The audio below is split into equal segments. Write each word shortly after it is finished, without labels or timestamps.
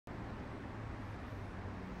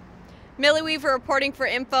Millie Weaver reporting for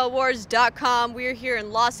Infowars.com. We're here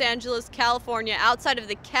in Los Angeles, California, outside of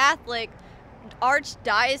the Catholic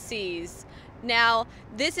Archdiocese. Now,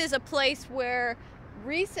 this is a place where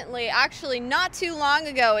recently, actually not too long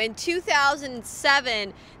ago, in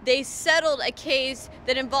 2007, they settled a case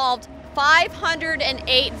that involved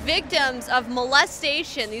 508 victims of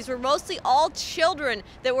molestation. These were mostly all children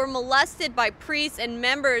that were molested by priests and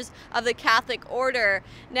members of the Catholic order.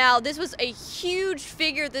 Now, this was a huge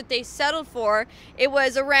figure that they settled for. It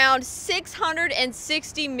was around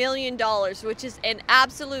 $660 million, which is an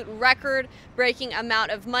absolute record-breaking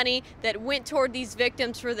amount of money that went toward these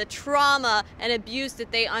victims for the trauma and abuse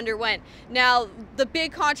that they underwent. Now, the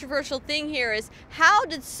big controversial thing here is, how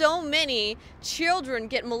did so many children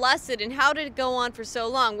get molested and how did it go on for so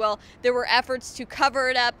long? Well, there were efforts to cover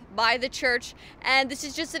it up by the church, and this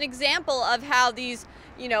is just an example of how these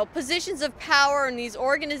positions of power and these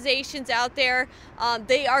organizations out there,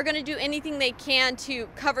 they are going to do anything they can to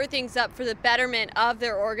cover things up for the betterment of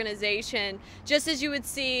their organization. Just as you would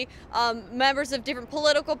see members of different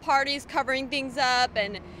political parties covering things up,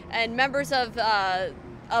 and members of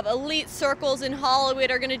elite circles in Hollywood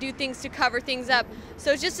are going to do things to cover things up.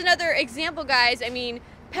 So it's just another example, guys. I mean,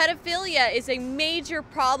 pedophilia is a major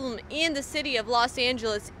problem in the city of Los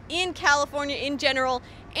Angeles, in California in general,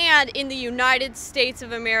 and in the United States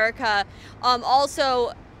of America.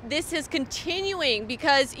 Also, this is continuing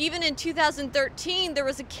because even in 2013, there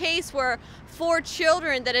was a case where 4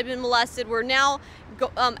 children that had been molested were now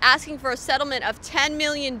asking for a settlement of $10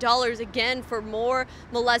 million again for more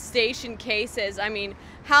molestation cases. I mean,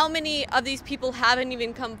 how many of these people haven't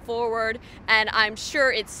even come forward? And I'm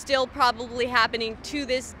sure it's still probably happening to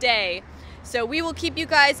this day. So we will keep you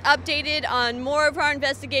guys updated on more of our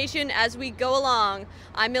investigation as we go along.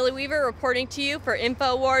 I'm Millie Weaver reporting to you for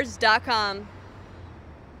Infowars.com.